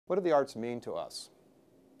What do the arts mean to us?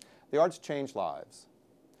 The arts change lives.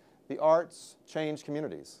 The arts change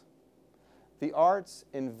communities. The arts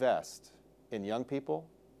invest in young people.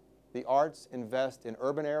 The arts invest in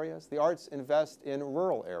urban areas. The arts invest in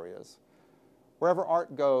rural areas. Wherever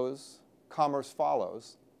art goes, commerce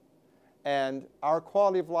follows, and our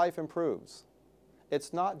quality of life improves.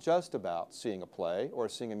 It's not just about seeing a play or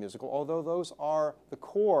seeing a musical, although those are the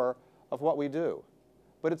core of what we do,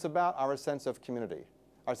 but it's about our sense of community,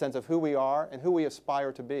 our sense of who we are and who we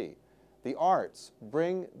aspire to be. The arts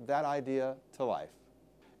bring that idea to life.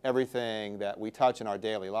 Everything that we touch in our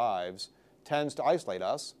daily lives tends to isolate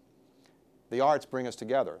us. The arts bring us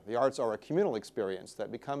together. The arts are a communal experience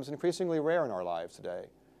that becomes increasingly rare in our lives today.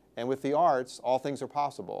 And with the arts, all things are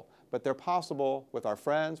possible. But they're possible with our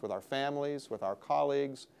friends, with our families, with our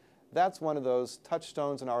colleagues. That's one of those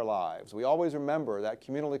touchstones in our lives. We always remember that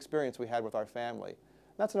communal experience we had with our family.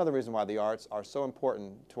 That's another reason why the arts are so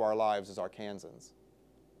important to our lives as Arkansans.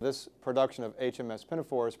 This production of H.M.S.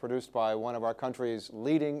 Pinafore is produced by one of our country's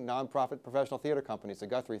leading nonprofit professional theater companies, the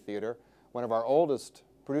Guthrie Theater, one of our oldest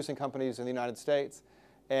producing companies in the United States.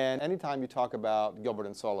 And anytime you talk about Gilbert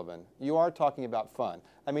and Sullivan, you are talking about fun.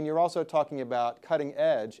 I mean, you're also talking about cutting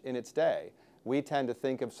edge in its day. We tend to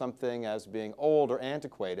think of something as being old or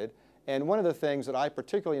antiquated, and one of the things that I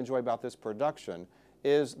particularly enjoy about this production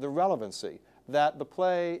is the relevancy, that the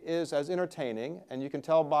play is as entertaining, and you can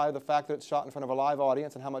tell by the fact that it's shot in front of a live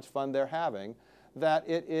audience and how much fun they're having, that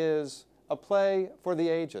it is a play for the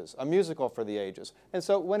ages, a musical for the ages. And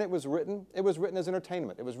so when it was written as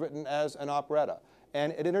entertainment. It was written as an operetta.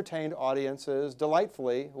 And it entertained audiences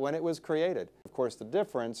delightfully when it was created. Of course, the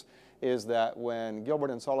difference is that when Gilbert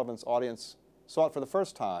and Sullivan's audience saw it for the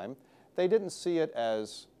first time, they didn't see it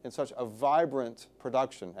as in such a vibrant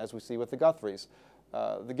production as we see with the Guthries.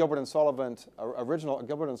 The Gilbert and Sullivan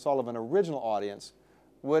original audience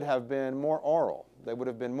would have been more oral. They would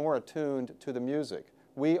have been more attuned to the music.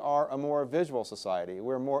 We are a more visual society.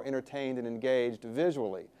 We're more entertained and engaged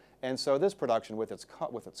visually. And so this production, with its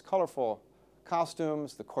colorful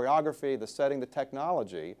costumes, the choreography, the setting, the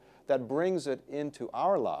technology that brings it into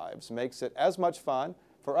our lives, makes it as much fun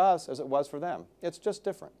for us as it was for them. It's just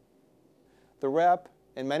different. The Rep,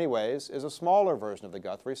 in many ways, is a smaller version of the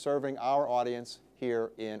Guthrie, serving our audience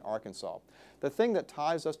here in Arkansas. The thing that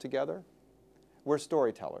ties us together, we're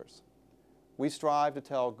storytellers. We strive to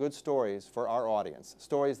tell good stories for our audience,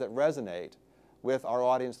 stories that resonate with our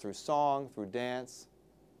audience through song, through dance,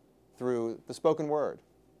 through the spoken word.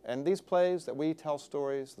 And these plays that we tell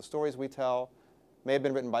stories, the stories we tell, may have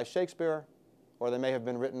been written by Shakespeare, or they may have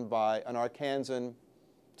been written by an Arkansan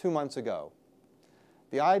 2 months ago.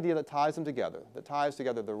 The idea that ties them together, that ties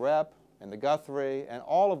together the Rep and the Guthrie and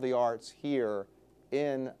all of the arts here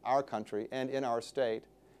in our country and in our state,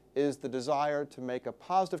 is the desire to make a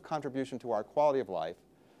positive contribution to our quality of life,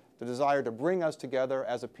 the desire to bring us together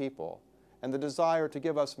as a people, and the desire to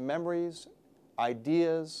give us memories,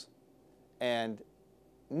 ideas, and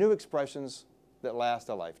new expressions that last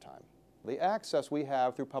a lifetime. The access we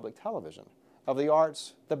have through public television of the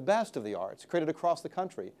arts, the best of the arts, created across the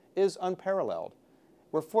country, is unparalleled.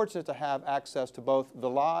 We're fortunate to have access to both the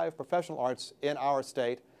live professional arts in our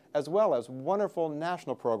state as well as wonderful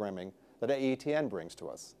national programming that AETN brings to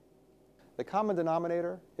us. The common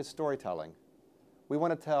denominator is storytelling. We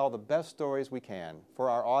want to tell the best stories we can for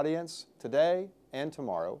our audience today and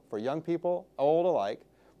tomorrow, for young people, old alike.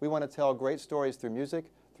 We want to tell great stories through music,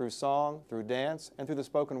 through song, through dance, and through the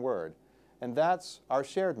spoken word. And that's our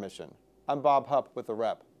shared mission. I'm Bob Hupp with the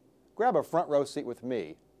Rep. Grab a front row seat with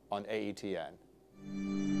me on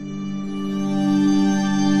AETN.